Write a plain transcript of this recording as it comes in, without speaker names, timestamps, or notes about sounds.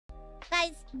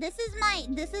Guys, this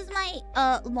is my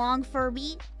long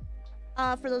Furby.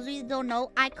 For those of you that don't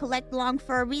know, I collect long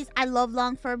Furbies. I love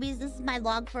long Furbies. This is my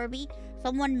long Furby.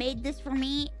 Someone made this for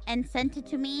me and sent it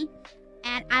to me,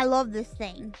 and I love this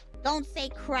thing. Don't say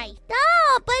Christ.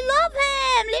 Stop! I love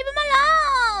him! Leave him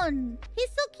alone! He's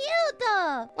so cute!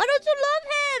 Why don't you love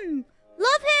him?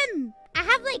 Love him! I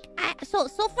have like, so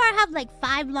far I have like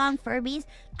 5 long Furbies.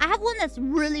 I have one that's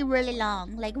really, really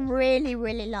long. Like really,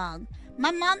 really long.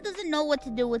 My mom doesn't know what to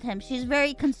do with him. She's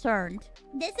very concerned.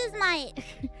 This is my...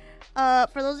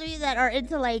 for those of you that are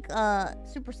into like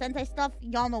Super Sentai stuff,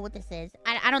 y'all know what this is.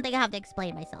 I don't think I have to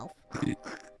explain myself.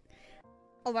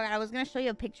 Oh my god, I was gonna show you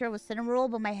a picture of a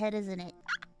Cinnamoroll, but my head is in it.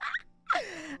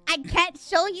 I can't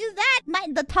show you that.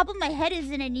 The top of my head is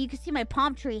in it, and you can see my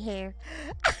palm tree hair.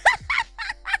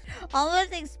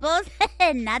 Almost exposed,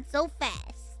 and not so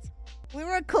fast. We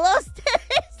were close to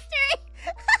history.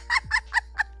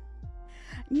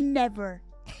 Never.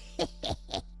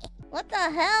 What the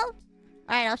hell?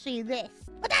 Alright, I'll show you this.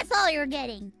 But that's all you're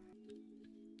getting.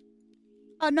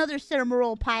 Another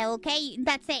Cinnamoroll pile, okay?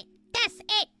 That's it. That's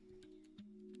it.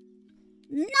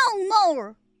 No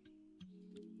more.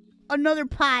 Another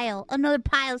pile. Another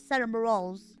pile of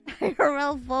Cinnamorolls.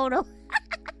 IRL photo.